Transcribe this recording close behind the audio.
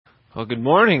Well, good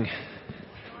morning.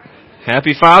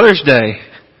 Happy Father's Day.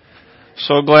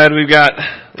 So glad we've got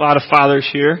a lot of fathers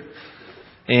here.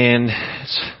 And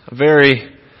it's a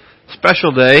very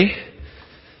special day.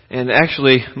 And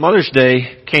actually, Mother's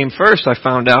Day came first, I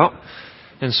found out.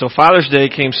 And so Father's Day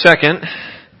came second.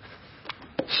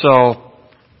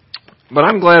 But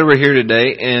I'm glad we're here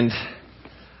today. And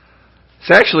it's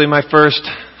actually my first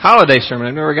holiday sermon.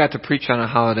 I've never got to preach on a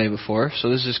holiday before. So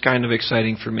this is kind of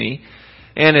exciting for me.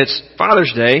 And it's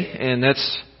Father's Day, and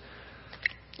that's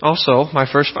also my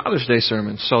first Father's Day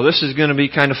sermon. So this is going to be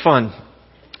kind of fun.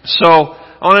 So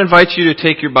I want to invite you to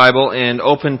take your Bible and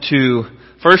open to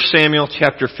 1 Samuel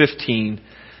chapter 15.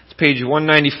 It's page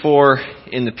 194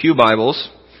 in the Pew Bibles.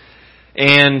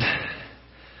 And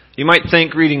you might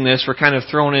think reading this, we're kind of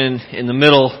thrown in the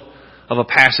middle of a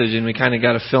passage, and we kind of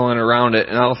got to fill in around it,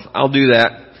 and I'll do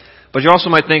that. But you also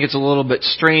might think it's a little bit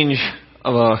strange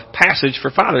of a passage for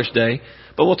Father's Day.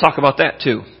 But we'll talk about that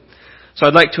too. So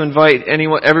I'd like to invite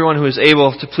everyone who is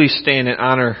able to please stand in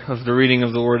honor of the reading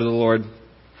of the Word of the Lord.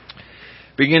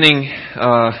 Beginning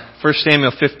 1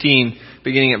 Samuel 15,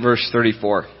 beginning at verse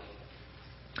 34.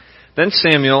 Then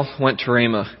Samuel went to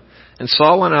Ramah, and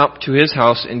Saul went up to his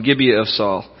house in Gibeah of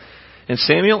Saul. And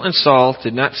Samuel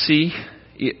did not see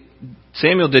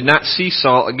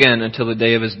Saul again until the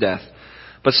day of his death.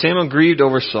 But Samuel grieved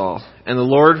over Saul, and the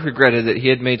Lord regretted that he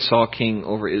had made Saul king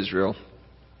over Israel.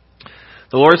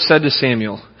 The Lord said to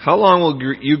Samuel, "How long will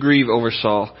you grieve over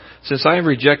Saul, since I have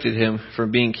rejected him from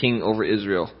being king over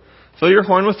Israel? Fill your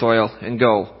horn with oil and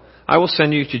go. I will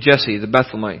send you to Jesse the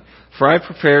Bethlehemite, for I have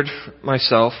prepared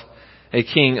myself a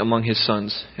king among his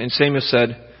sons." And Samuel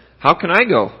said, "How can I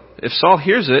go? If Saul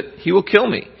hears it, he will kill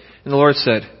me." And the Lord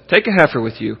said, "Take a heifer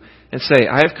with you, and say,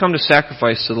 I have come to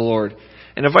sacrifice to the Lord.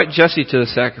 And invite Jesse to the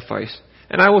sacrifice,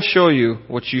 and I will show you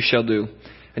what you shall do.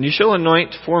 And you shall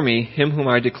anoint for me him whom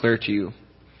I declare to you."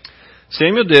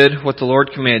 Samuel did what the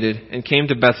Lord commanded, and came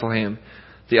to Bethlehem.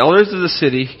 The elders of the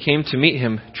city came to meet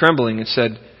him, trembling, and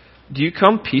said, "Do you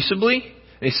come peaceably?"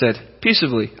 And he said,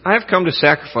 "Peaceably. I have come to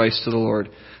sacrifice to the Lord.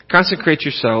 Consecrate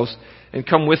yourselves, and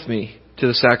come with me to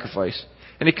the sacrifice."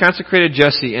 And he consecrated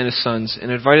Jesse and his sons,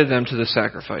 and invited them to the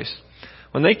sacrifice.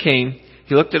 When they came,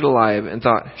 he looked at Eliab, and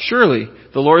thought, "Surely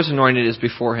the Lord's anointed is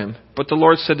before him." But the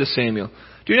Lord said to Samuel,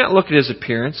 "Do not look at his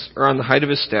appearance, or on the height of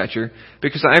his stature,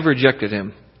 because I have rejected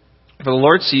him. For the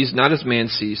Lord sees not as man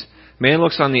sees. Man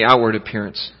looks on the outward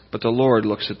appearance, but the Lord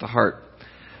looks at the heart."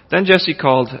 Then Jesse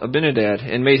called Abinadab,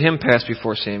 and made him pass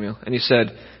before Samuel. And he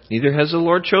said, "Neither has the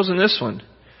Lord chosen this one."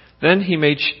 Then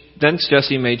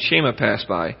Jesse made Shammah pass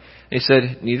by. And he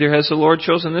said, "Neither has the Lord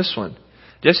chosen this one."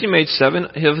 Jesse made 7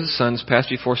 of his sons pass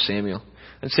before Samuel.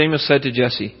 And Samuel said to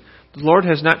Jesse, "The Lord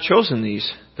has not chosen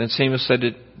these." Then Samuel said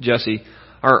to Jesse,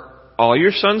 "Are all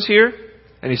your sons here?"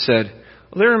 And he said,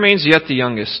 "Well, there remains yet the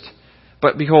youngest.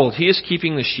 But behold, he is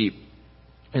keeping the sheep."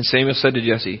 And Samuel said to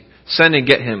Jesse, "Send and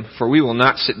get him, for we will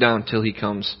not sit down till he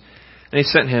comes." And he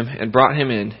sent him and brought him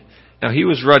in. Now he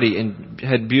was ruddy and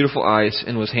had beautiful eyes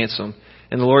and was handsome.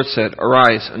 And the Lord said,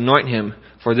 "Arise, anoint him,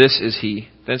 for this is he."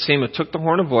 Then Samuel took the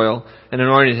horn of oil and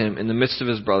anointed him in the midst of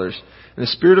his brothers. And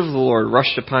the Spirit of the Lord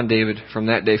rushed upon David from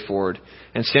that day forward.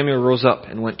 And Samuel rose up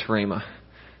and went to Ramah.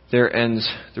 There ends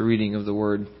the reading of the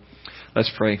word.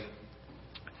 Let's pray.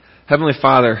 Heavenly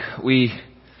Father, we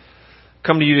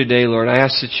come to you today, Lord. I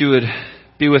ask that you would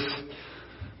be with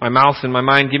my mouth and my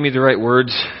mind. Give me the right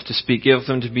words to speak. Give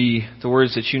them to be the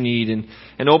words that you need.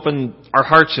 And open our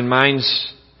hearts and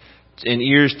minds and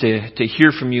ears to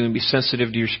hear from you and be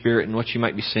sensitive to your Spirit and what you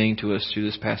might be saying to us through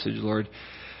this passage, Lord.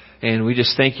 And we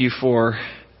just thank you for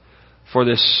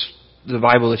the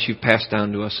Bible that you've passed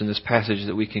down to us in this passage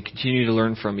that we can continue to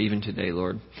learn from even today,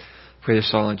 Lord. Pray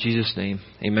this all in Jesus' name.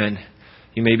 Amen.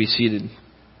 You may be seated.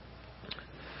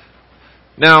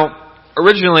 Now,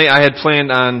 originally I had planned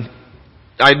on,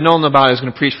 I'd known about I was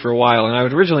going to preach for a while, and I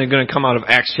was originally going to come out of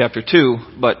Acts chapter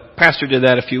 2, but Pastor did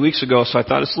that a few weeks ago, so I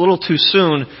thought it's a little too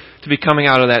soon to be coming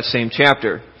out of that same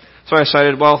chapter. So I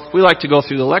decided, well, we like to go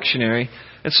through the lectionary,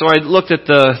 and so I looked at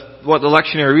what the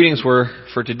lectionary readings were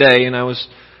for today, and I was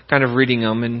kind of reading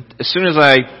them, and as soon as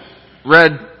I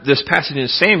read this passage in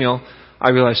Samuel,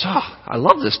 I realized, I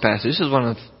love this passage. This is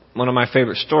one of my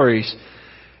favorite stories.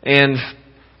 And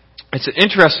it's an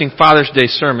interesting Father's Day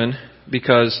sermon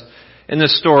because in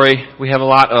this story we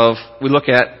look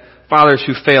at fathers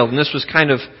who failed. And this was kind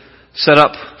of set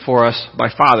up for us by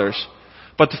fathers.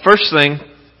 But the first thing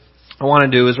I want to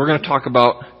do is we're going to talk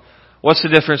about what's the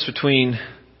difference between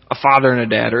a father and a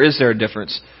dad, or is there a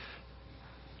difference?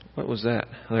 What was that?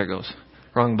 Oh, there it goes.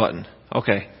 Wrong button.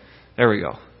 Okay, there we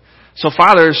go. So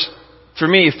fathers for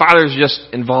me, a father is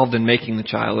just involved in making the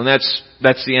child, and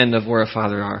that's the end of where a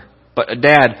father are. But a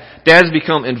dads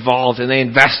become involved, and they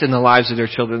invest in the lives of their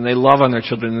children. They love on their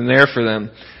children, and they're there for them.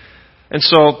 And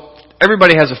so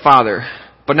everybody has a father,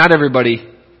 but not everybody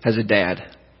has a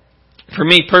dad. For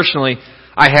me personally,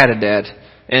 I had a dad,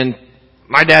 and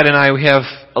my dad and I, we have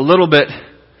a little bit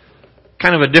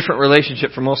kind of a different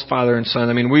relationship from most father and son.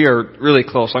 I mean, we are really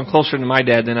close. I'm closer to my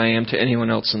dad than I am to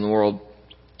anyone else in the world.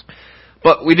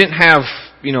 But we didn't have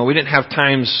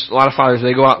times, a lot of fathers,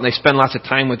 they go out and they spend lots of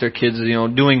time with their kids,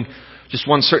 doing just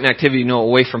one certain activity,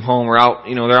 away from home, or out,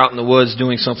 they're out in the woods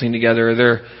doing something together,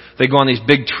 or they go on these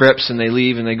big trips and they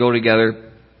leave and they go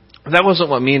together. That wasn't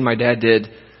what me and my dad did.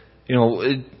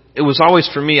 It was always,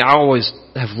 for me, I always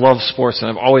have loved sports and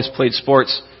I've always played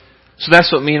sports. So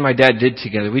that's what me and my dad did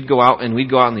together. We'd go out in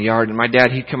the yard, and my dad,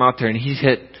 he'd come out there and he'd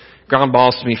hit ground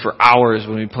balls to me for hours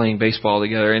when we'd be playing baseball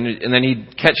together. And then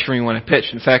he'd catch for me when I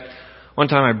pitched. In fact, one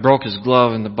time I broke his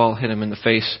glove and the ball hit him in the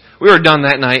face. We were done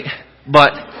that night,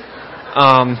 but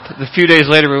a few days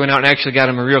later we went out and actually got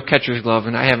him a real catcher's glove,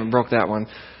 and I haven't broke that one.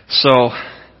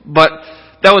 But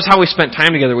that was how we spent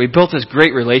time together. We built this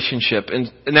great relationship, and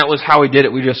that was how we did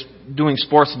it. We were just doing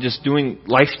sports and just doing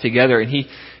life together, and he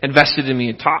invested in me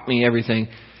and taught me everything.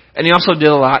 And he also did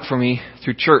a lot for me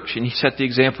through church, and he set the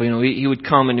example. He would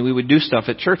come and we would do stuff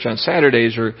at church on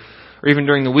Saturdays, or even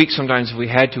during the week sometimes if we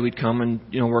had to, we'd come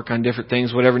and work on different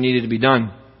things, whatever needed to be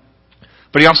done.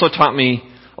 But he also taught me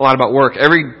a lot about work.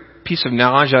 Every piece of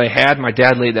knowledge I had, my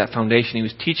dad laid that foundation. He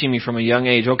was teaching me from a young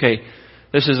age, okay,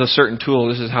 this is a certain tool,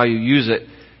 this is how you use it.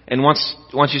 And once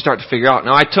you start to figure out,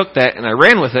 now I took that and I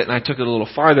ran with it and I took it a little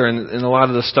farther, and a lot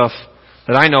of the stuff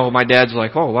that I know, my dad's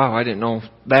like, oh wow, I didn't know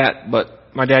that, but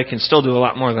my dad can still do a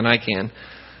lot more than I can.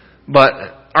 But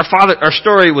our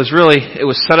story was it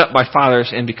was set up by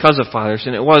fathers and because of fathers,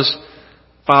 and it was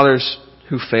fathers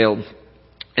who failed.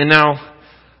 And now,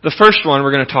 the first one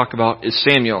we're going to talk about is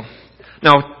Samuel.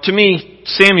 Now, to me,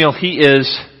 Samuel, he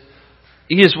is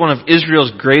one of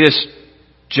Israel's greatest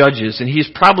judges, and he's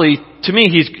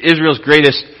Israel's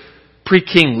greatest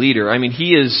pre-king leader. I mean,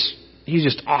 he's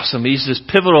just awesome. He's this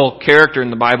pivotal character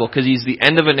in the Bible because he's the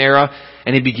end of an era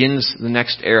and he begins the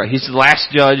next era. He's the last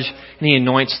judge and he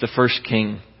anoints the first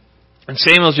king. And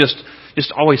Samuel's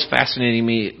just always fascinating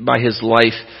me by his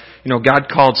life. God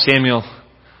called Samuel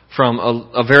from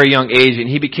a very young age, and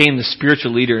he became the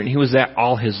spiritual leader, and he was that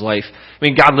all his life. I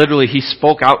mean, God literally, he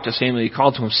spoke out to Samuel. He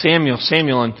called to him, Samuel,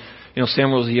 Samuel, and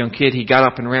Samuel was a young kid. He got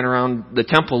up and ran around the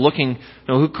temple looking,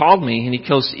 who called me? And he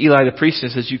kills Eli the priest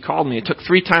and says, you called me. It took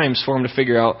 3 times for him to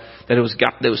figure out that it was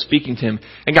God that was speaking to him.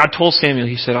 And God told Samuel,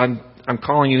 he said, I'm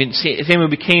calling you. And Samuel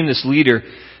became this leader.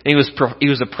 And he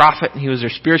was a prophet, and he was their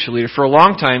spiritual leader. For a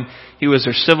long time, he was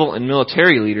their civil and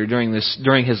military leader during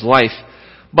his life.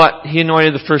 But he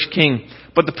anointed the first king.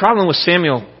 But the problem with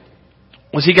Samuel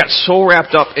was he got so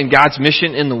wrapped up in God's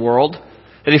mission in the world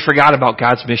that he forgot about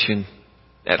God's mission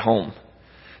at home.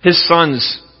 His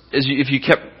sons,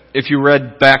 if you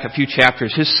read back a few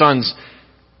chapters, his sons,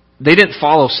 they didn't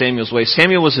follow Samuel's way.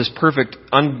 Samuel was his perfect,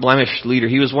 unblemished leader.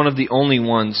 He was one of the only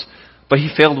ones. But he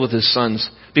failed with his sons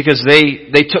because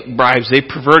they took bribes. They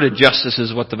perverted justice,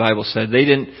 is what the Bible said. They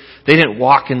didn't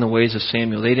walk in the ways of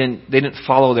Samuel. They didn't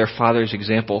follow their father's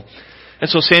example. And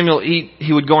so Samuel,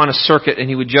 he would go on a circuit and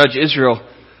he would judge Israel.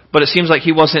 But it seems like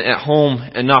he wasn't at home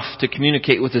enough to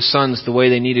communicate with his sons the way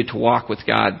they needed to walk with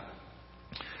God.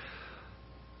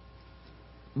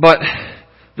 But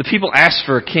the people asked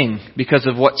for a king because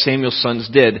of what Samuel's sons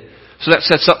did. So that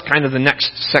sets up kind of the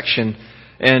next section.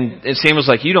 And Samuel's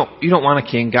like, you don't want a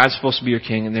king. God's supposed to be your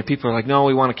king. And their people are like, no,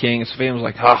 we want a king. And so Samuel's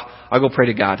like, I'll go pray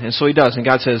to God. And so he does. And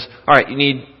God says, all right,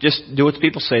 just do what the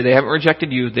people say. They haven't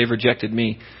rejected you. They've rejected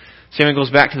me. Samuel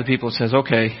goes back to the people and says,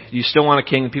 okay, do you still want a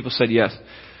king? The people said yes.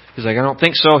 He's like, I don't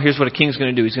think so. Here's what a king's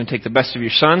going to do. He's going to take the best of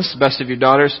your sons, the best of your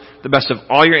daughters, the best of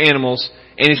all your animals,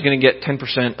 and he's going to get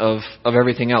 10% of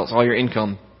everything else, all your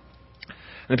income.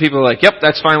 And the people are like, yep,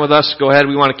 that's fine with us. Go ahead.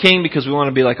 We want a king because we want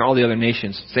to be like all the other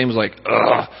nations. Samuel's like,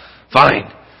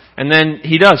 fine. And then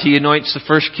he does. He anoints the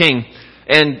first king.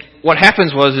 And what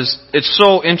happens is it's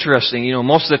so interesting.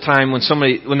 Most of the time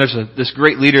when there's this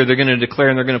great leader they're going to declare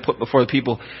and they're going to put before the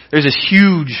people, there's this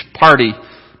huge party.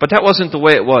 But that wasn't the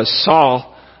way it was.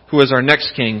 Saul, who is our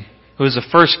next king, who is the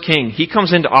first king, he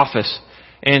comes into office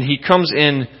and he comes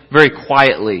in very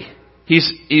quietly.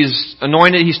 He's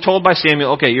anointed. He's told by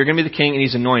Samuel, okay, you're going to be the king, and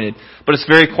he's anointed. But it's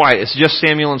very quiet. It's just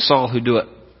Samuel and Saul who do it.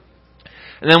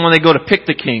 And then when they go to pick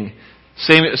the king,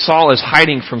 Saul is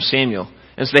hiding from Samuel.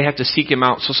 And so they have to seek him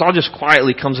out. So Saul just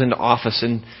quietly comes into office.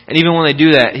 And even when they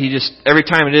do that, every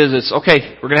time it's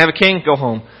okay, we're going to have a king, go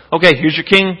home. Okay, here's your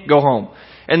king, go home.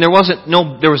 And there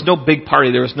was no big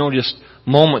party. There was no just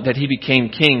moment that he became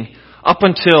king up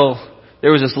until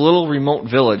there was this little remote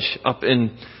village up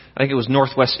in, I think it was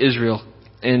northwest Israel,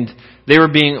 and they were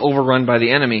being overrun by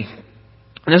the enemy.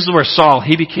 And this is where Saul,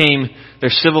 he became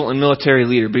their civil and military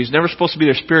leader, but he's never supposed to be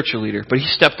their spiritual leader. But he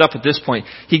stepped up at this point.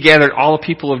 He gathered all the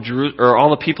people of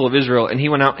all the people of Israel, and he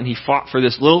went out and he fought for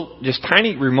this little, just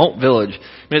tiny remote village.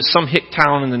 I mean, it's some hick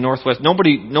town in the northwest.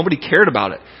 Nobody cared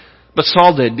about it, but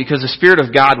Saul did, because the Spirit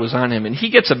of God was on him, and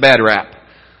he gets a bad rap,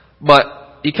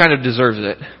 but he kind of deserves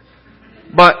it.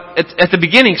 But at the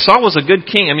beginning, Saul was a good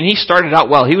king. I mean, he started out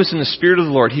well. He was in the Spirit of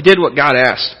the Lord. He did what God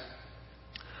asked.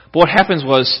 But what happens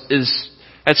is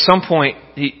at some point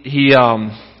he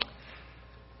tried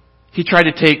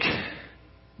to take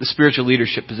the spiritual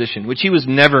leadership position, which he was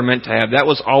never meant to have. That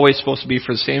was always supposed to be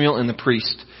for Samuel and the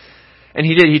priest. And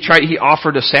he did. He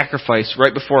offered a sacrifice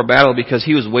right before a battle because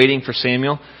he was waiting for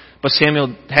Samuel. But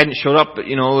Samuel hadn't showed up. But,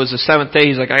 it was the seventh day.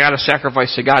 He's like, I got to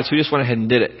sacrifice to God. So he just went ahead and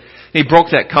did it. And he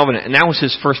broke that covenant. And that was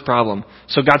his first problem.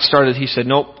 So God started, he said,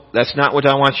 nope, that's not what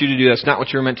I want you to do. That's not what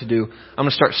you're meant to do. I'm going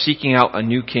to start seeking out a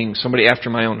new king, somebody after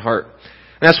my own heart.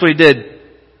 And that's what he did.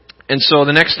 And so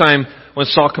the next time when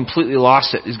Saul completely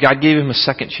lost it, is God gave him a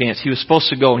second chance. He was supposed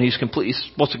to go and he's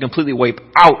supposed to completely wipe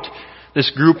out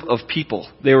this group of people.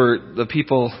 They were the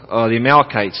people, the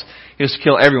Amalekites. He was to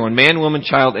kill everyone, man, woman,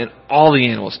 child, and all the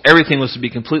animals. Everything was to be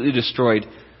completely destroyed.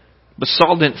 But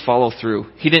Saul didn't follow through.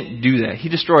 He didn't do that. He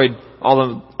destroyed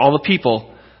all the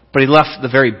people, but he left the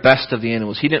very best of the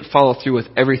animals. He didn't follow through with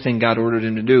everything God ordered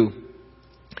him to do.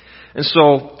 And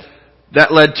so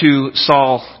that led to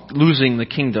Saul losing the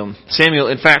kingdom. Samuel,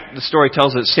 in fact, the story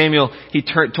tells that Samuel,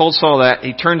 told Saul that,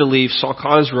 he turned to leave, Saul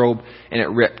caught his robe, and it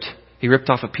ripped. He ripped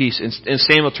off a piece. And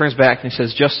Samuel turns back and he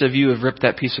says, just as you have ripped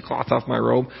that piece of cloth off my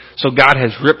robe, so God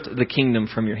has ripped the kingdom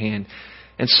from your hand.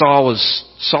 And Saul was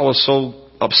so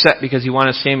upset because he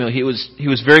wanted Samuel. He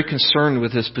was very concerned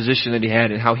with his position that he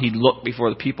had and how he looked before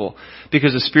the people,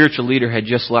 because the spiritual leader had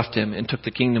just left him and took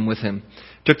the kingdom with him.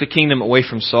 Took the kingdom away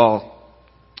from Saul.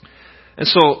 And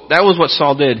so that was what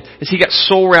Saul did, is he got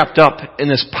so wrapped up in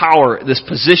this power, this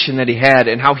position that he had,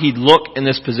 and how he'd look in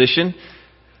this position,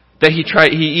 that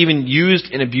he even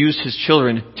used and abused his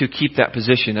children to keep that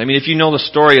position. I mean, if you know the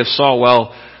story of Saul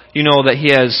well, you know that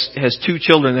he has two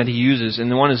children that he uses, and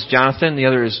the one is Jonathan, the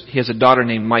other is, he has a daughter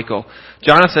named Michal.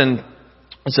 Jonathan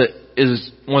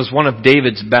was one of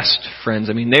David's best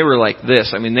friends. I mean, they were like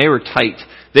this. I mean, they were tight.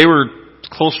 They were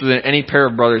closer than any pair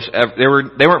of brothers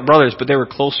ever. They weren't brothers, but they were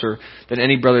closer than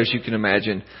any brothers you can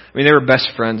imagine. I mean, they were best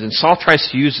friends. And Saul tries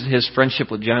to use his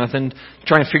friendship with Jonathan to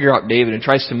try and figure out David, and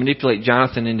tries to manipulate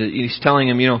Jonathan into, he's telling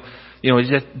him,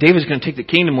 David's going to take the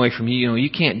kingdom away from you. You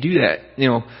can't do that.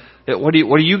 What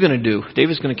are you going to do?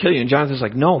 David's going to kill you. And Jonathan's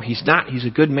like, no, he's not. He's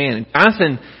a good man. And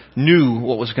Jonathan knew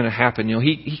what was going to happen.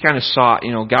 He kind of saw,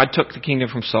 God took the kingdom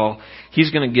from Saul.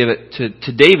 He's going to give it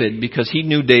to David because he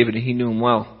knew David and he knew him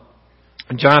well.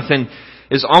 And Jonathan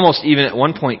is almost even at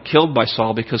one point killed by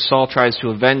Saul because Saul tries to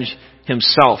avenge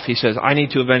himself. He says, I need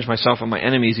to avenge myself on my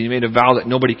enemies. He made a vow that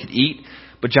nobody could eat,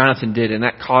 but Jonathan did. And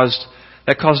that caused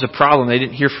a problem. They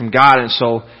didn't hear from God. And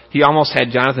so he almost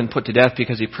had Jonathan put to death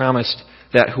because he promised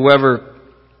that whoever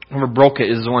broke it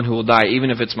is the one who will die,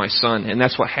 even if it's my son. And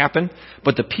that's what happened.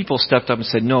 But the people stepped up and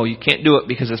said, no, you can't do it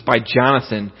because it's by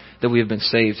Jonathan that we have been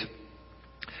saved.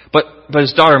 But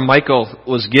his daughter Michal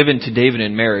was given to David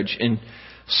in marriage. And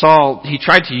Saul, he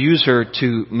tried to use her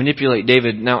to manipulate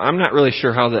David. Now, I'm not really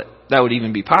sure how that would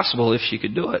even be possible if she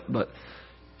could do it, but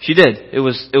she did.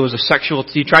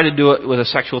 He tried to do it with a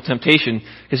sexual temptation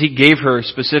because he gave her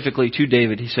specifically to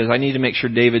David. He says, I need to make sure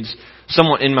David's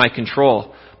somewhat in my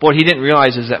control. But what he didn't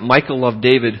realize is that Michal loved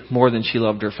David more than she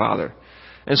loved her father.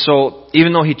 And so,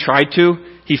 even though he tried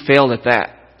to, he failed at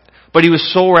that. But he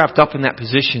was so wrapped up in that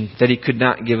position that he could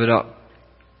not give it up.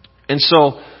 And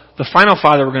so, the final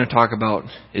father we're going to talk about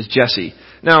is Jesse.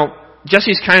 Now,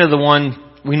 Jesse's kind of the one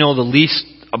we know the least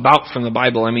about from the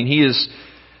Bible. I mean, he's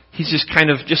just kind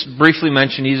of, just briefly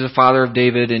mentioned, he's the father of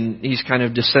David, and he's kind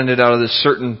of descended out of this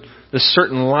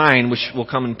certain line, which will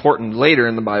come important later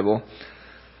in the Bible.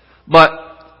 But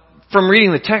from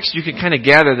reading the text, you can kind of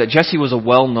gather that Jesse was a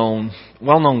well-known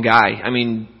guy. I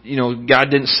mean,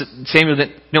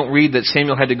 don't read that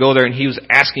Samuel had to go there and he was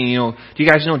asking, do you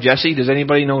guys know Jesse? Does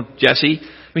anybody know Jesse?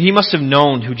 I mean, he must have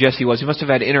known who Jesse was. He must have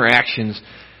had interactions.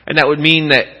 And that would mean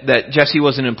that Jesse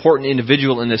was an important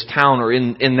individual in this town or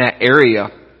in that area.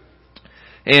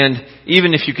 And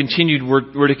even if you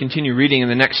were to continue reading in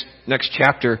the next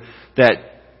chapter, that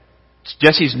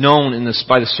Jesse's known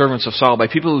by the servants of Saul, by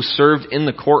people who served in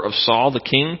the court of Saul, the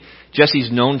king.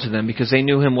 Jesse's known to them because they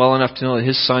knew him well enough to know that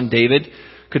his son David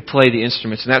could play the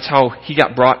instruments. And that's how he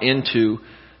got brought into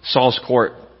Saul's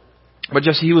court. But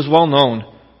Jesse, he was well known.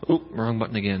 Oop, wrong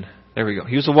button again. There we go.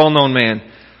 He was a well-known man.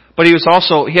 But he was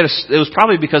also, it was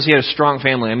probably because he had a strong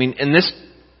family. I mean, in this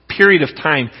period of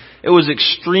time, it was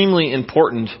extremely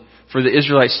important for the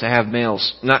Israelites to have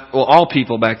males. All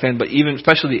people back then, but even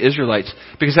especially the Israelites,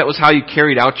 because that was how you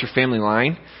carried out your family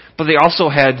line. But they also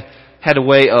had a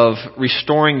way of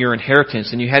restoring your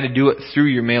inheritance, and you had to do it through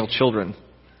your male children.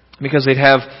 Because they'd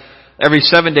have, every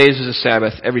 7 days is a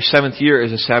Sabbath, every 7th year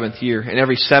is a Sabbath year, and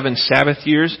every 7 Sabbath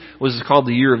years was called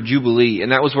the year of Jubilee.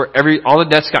 And that was where all the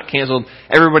debts got canceled,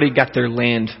 everybody got their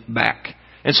land back.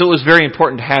 And so it was very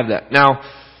important to have that. Now,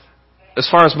 as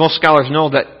far as most scholars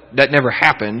know, that never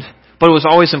happened, but it was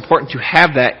always important to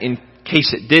have that in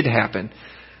case it did happen.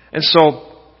 And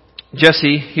so,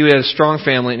 Jesse, he had a strong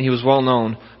family and he was well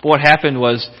known. But what happened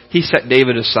was, he set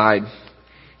David aside.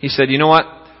 He said, you know what?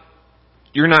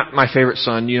 You're not my favorite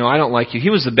son. You know, I don't like you. He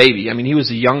was the baby. I mean, he was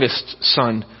the youngest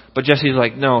son. But Jesse's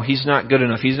like, no, he's not good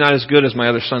enough. He's not as good as my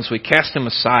other son. So he cast him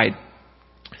aside.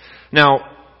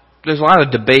 Now, there's a lot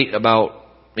of debate about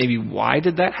maybe why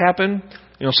did that happen.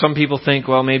 You know, some people think,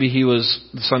 well, maybe he was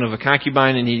the son of a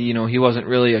concubine and he wasn't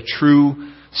really a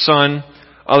true son.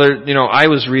 I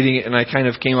was reading it and I kind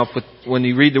of came up with, when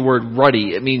you read the word ruddy,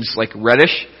 it means like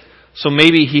reddish. So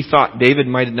maybe he thought David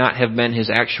might not have been his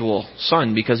actual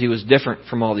son because he was different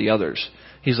from all the others.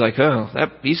 He's like,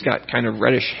 he's got kind of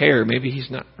reddish hair. Maybe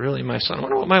he's not really my son. I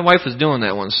wonder what my wife was doing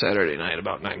that one Saturday night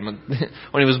about 9 months,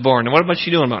 when he was born. And what about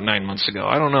she doing about 9 months ago?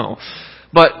 I don't know.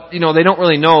 But, they don't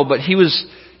really know, but he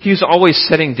was always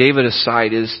setting David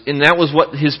aside, and that was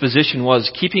what his position was.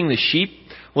 Keeping the sheep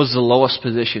was the lowest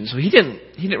position. So he didn't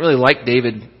really like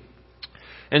David.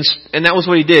 And that was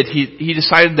what he did. He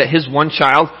decided that his one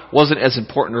child wasn't as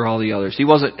important as all the others. He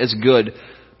wasn't as good.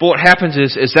 But what happens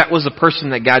is that was the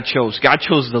person that God chose. God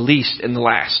chose the least and the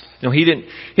last. He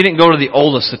didn't go to the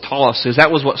oldest, the tallest, because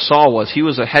that was what Saul was. He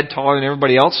was a head taller than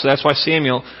everybody else. So that's why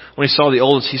Samuel, when he saw the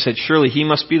oldest, he said, surely he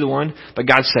must be the one. But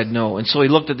God said no. And so he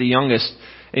looked at the youngest.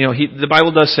 The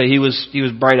Bible does say he was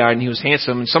bright-eyed and he was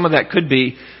handsome. And some of that could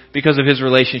be because of his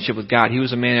relationship with God. He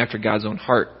was a man after God's own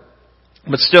heart.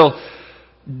 But still,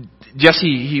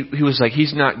 Jesse, he was like,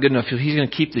 he's not good enough. He's going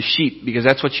to keep the sheep because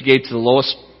that's what you gave to the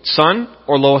lowest son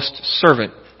or lowest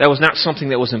servant. That was not something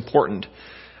that was important.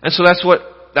 And so that's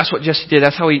what Jesse did.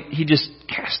 That's how he just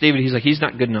cast David. He's like, he's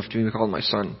not good enough to be called my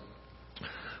son.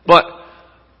 But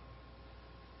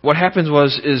what happens when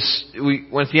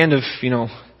at the end of,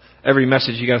 every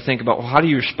message, you got to think about, well, how do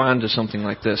you respond to something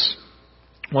like this?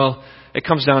 Well, it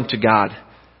comes down to God.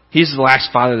 He's the last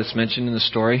father that's mentioned in the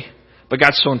story. But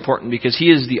God's so important because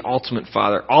He is the ultimate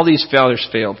father. All these fathers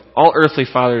failed. All earthly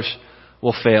fathers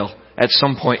will fail at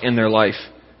some point in their life.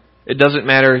 It doesn't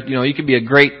matter, you could be a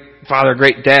great father,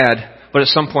 great dad, but at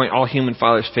some point all human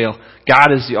fathers fail.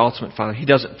 God is the ultimate father. He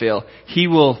doesn't fail. He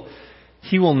will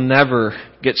never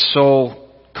get so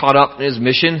caught up in His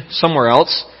mission somewhere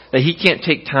else that He can't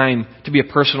take time to be a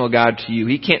personal God to you.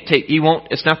 He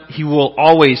will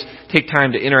always take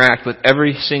time to interact with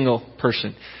every single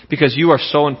person because you are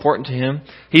so important to Him.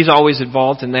 He's always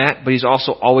involved in that, but He's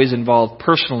also always involved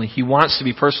personally. He wants to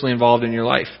be personally involved in your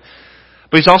life.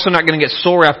 But He's also not going to get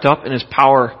so wrapped up in His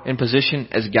power and position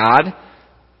as God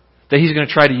that He's going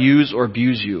to try to use or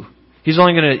abuse you. He's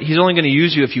only going to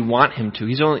use you if you want Him to.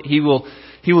 He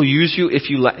will use you if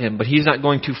you let Him, but He's not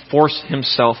going to force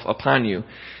Himself upon you.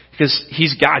 Because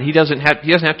He's God. He doesn't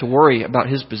have to worry about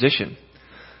His position.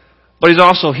 But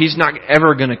He's not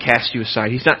ever going to cast you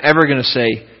aside. He's not ever going to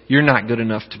say, you're not good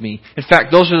enough to me. In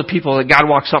fact, those are the people that God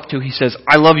walks up to. He says,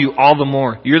 I love you all the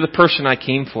more. You're the person I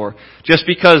came for. Just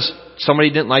because somebody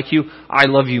didn't like you, I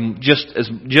love you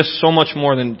just so much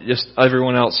more than just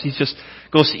everyone else. He just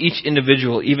goes to each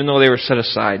individual, even though they were set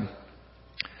aside.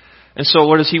 And so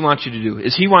what does He want you to do?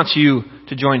 He wants you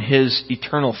to join His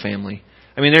eternal family.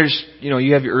 I mean, there's,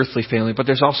 you have your earthly family, but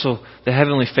there's also the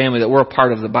heavenly family that we're a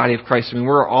part of, the body of Christ. I mean,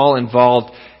 we're all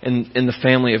involved in the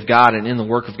family of God and in the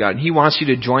work of God. And He wants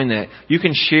you to join that. You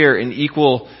can share an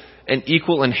equal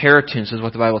inheritance, is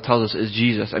what the Bible tells us, is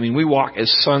Jesus. I mean, we walk as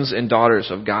sons and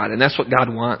daughters of God, and that's what God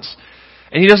wants.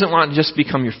 And He doesn't want to just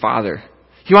become your father.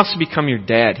 He wants to become your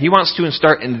dad. He wants to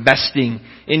start investing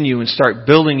in you and start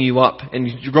building you up and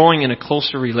growing in a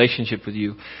closer relationship with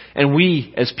you. And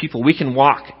we, as people, we can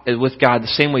walk with God the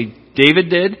same way David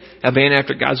did, a man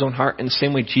after God's own heart, and the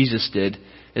same way Jesus did,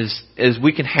 as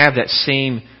we can have that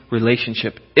same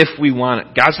relationship if we want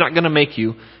it. God's not going to make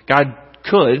you. God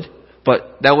could,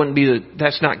 but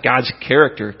that's not God's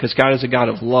character, because God is a God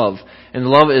of love. And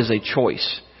love is a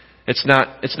choice. It's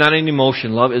not an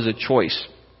emotion. Love is a choice.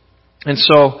 And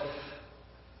so,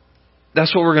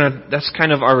 that's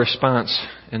kind of our response.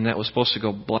 And that was supposed to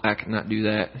go black, not do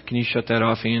that. Can you shut that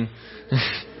off, Ian?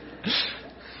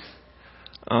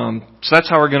 So that's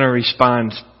how we're going to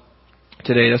respond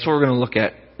today. That's what we're going to look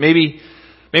at. Maybe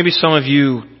some of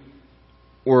you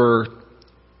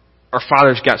our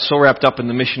fathers got so wrapped up in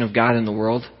the mission of God in the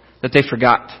world that they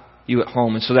forgot you at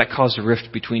home. And so that caused a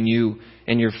rift between you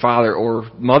and your father or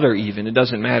mother even. It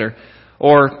doesn't matter.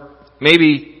 Or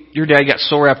maybe your dad got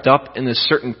so wrapped up in this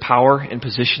certain power and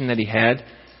position that he had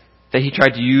that he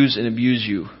tried to use and abuse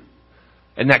you.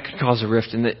 And that could cause a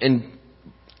rift.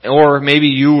 Or maybe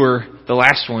you were the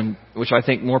last one, which I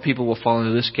think more people will fall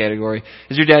into this category,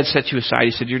 is your dad set you aside.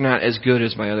 He said, you're not as good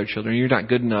as my other children. You're not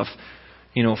good enough,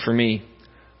 for me.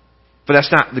 But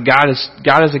that's not, God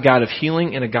is a God of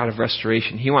healing and a God of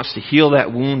restoration. He wants to heal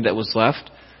that wound that was left,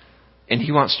 and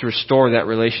He wants to restore that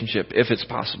relationship if it's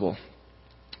possible.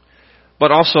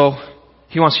 But also,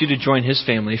 He wants you to join His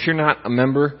family. If you're not a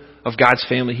member of God's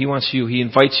family, He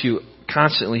invites you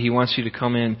constantly. He wants you to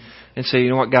come in and say, you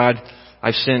know what, God,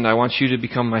 I've sinned. I want you to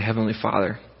become my Heavenly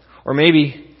Father. Or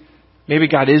maybe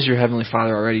God is your Heavenly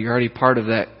Father already. You're already part of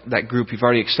that group. You've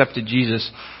already accepted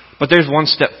Jesus. But there's one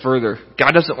step further.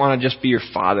 God doesn't want to just be your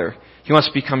father. He wants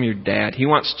to become your dad. He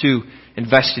wants to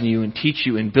invest in you and teach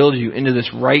you and build you into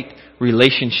this right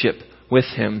relationship with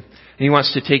Him. And He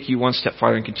wants to take you one step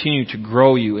farther and continue to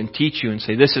grow you and teach you and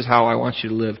say, this is how I want you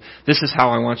to live. This is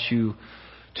how I want you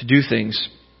to do things.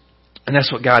 And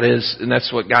that's what God is, and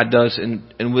that's what God does.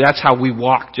 And that's how we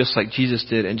walk, just like Jesus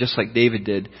did and just like David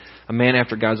did, a man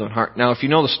after God's own heart. Now, if you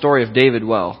know the story of David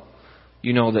well,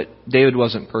 you know that David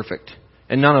wasn't perfect.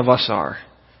 And none of us are.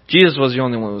 Jesus was the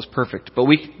only one who was perfect.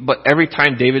 But every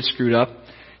time David screwed up,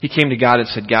 he came to God and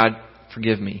said, God,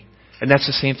 forgive me. And that's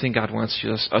the same thing God wants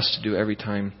us to do every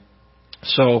time.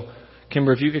 So,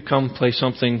 Kimber, if you could come play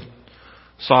something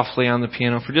softly on the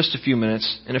piano for just a few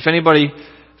minutes. And if anybody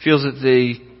feels that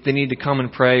they need to come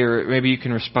and pray, or maybe you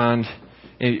can respond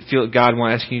and you feel God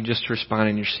asking you just to respond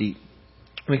in your seat,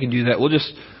 we can do that. We'll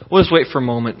just wait for a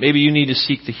moment. Maybe you need to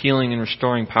seek the healing and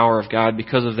restoring power of God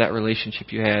because of that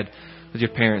relationship you had with your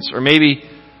parents. Or maybe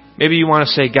you want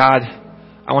to say, God,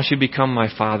 I want you to become my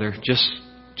father.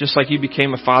 Just like you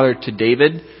became a father to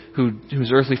David,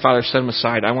 whose earthly father set him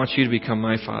aside, I want you to become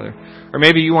my father. Or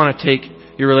maybe you want to take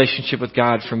your relationship with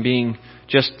God from being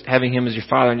just having Him as your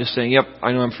father and just saying, yep,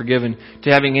 I know I'm forgiven, to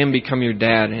having Him become your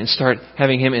dad and start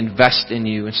having Him invest in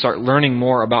you and start learning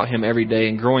more about Him every day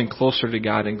and growing closer to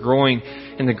God and growing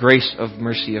in the grace of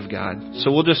mercy of God.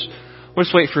 So we'll just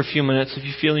wait for a few minutes. If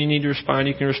you feel you need to respond,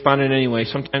 you can respond in any way.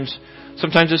 Sometimes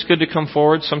it's good to come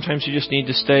forward. Sometimes you just need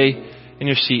to stay in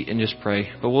your seat and just pray.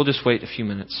 But we'll just wait a few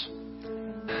minutes.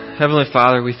 Heavenly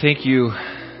Father, we thank you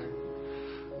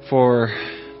for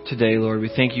today, Lord.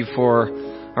 We thank you for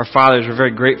our fathers. We're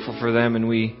very grateful for them, and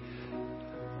we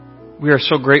are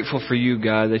so grateful for you,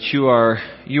 God, that you are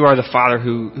the Father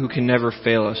who can never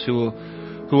fail us, who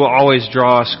will always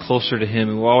draw us closer to Him,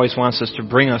 and who always wants us to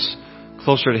bring us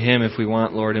closer to Him if we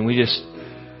want, Lord. And we just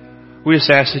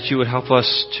ask that you would help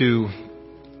us to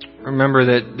remember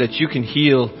that you can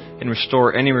heal and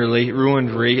restore any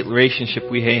ruined relationship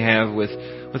we may have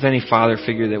with any father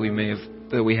figure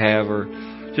that we have, or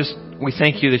just we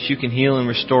thank you that you can heal and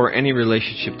restore any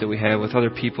relationship that we have with other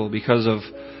people because of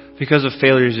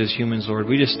failures as humans, Lord.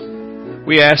 We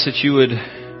ask that you would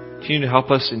continue to help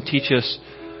us and teach us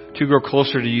to grow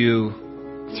closer to you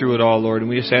through it all, Lord. And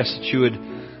we just ask that you would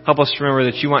help us to remember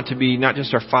that you want to be not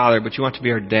just our Father, but you want to be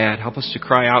our Dad. Help us to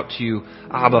cry out to you,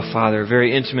 Abba, Father, a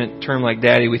very intimate term like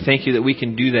Daddy. We thank you that we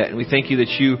can do that, and we thank you that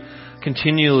you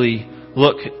continually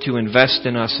look to invest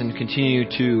in us and continue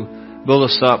to build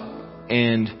us up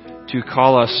and to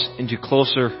call us into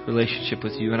closer relationship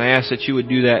with you. And I ask that you would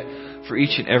do that for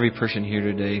each and every person here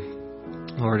today,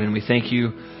 Lord. And we thank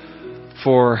you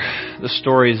for the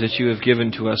stories that you have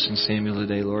given to us in Samuel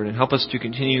today, Lord. And help us to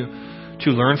continue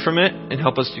to learn from it and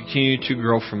help us to continue to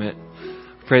grow from it.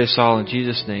 We pray this all in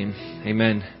Jesus' name.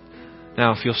 Amen.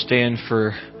 Now, if you'll stand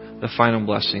for the final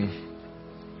blessing.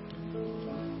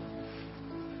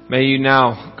 May you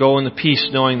now go in the peace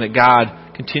knowing that God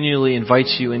continually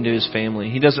invites you into His family.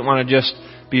 He doesn't want to just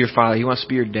be your father. He wants to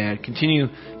be your dad.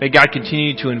 May God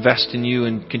continue to invest in you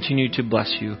and continue to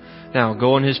bless you. Now,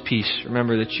 go in His peace.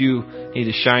 Remember that you need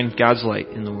to shine God's light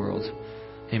in the world.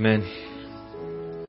 Amen.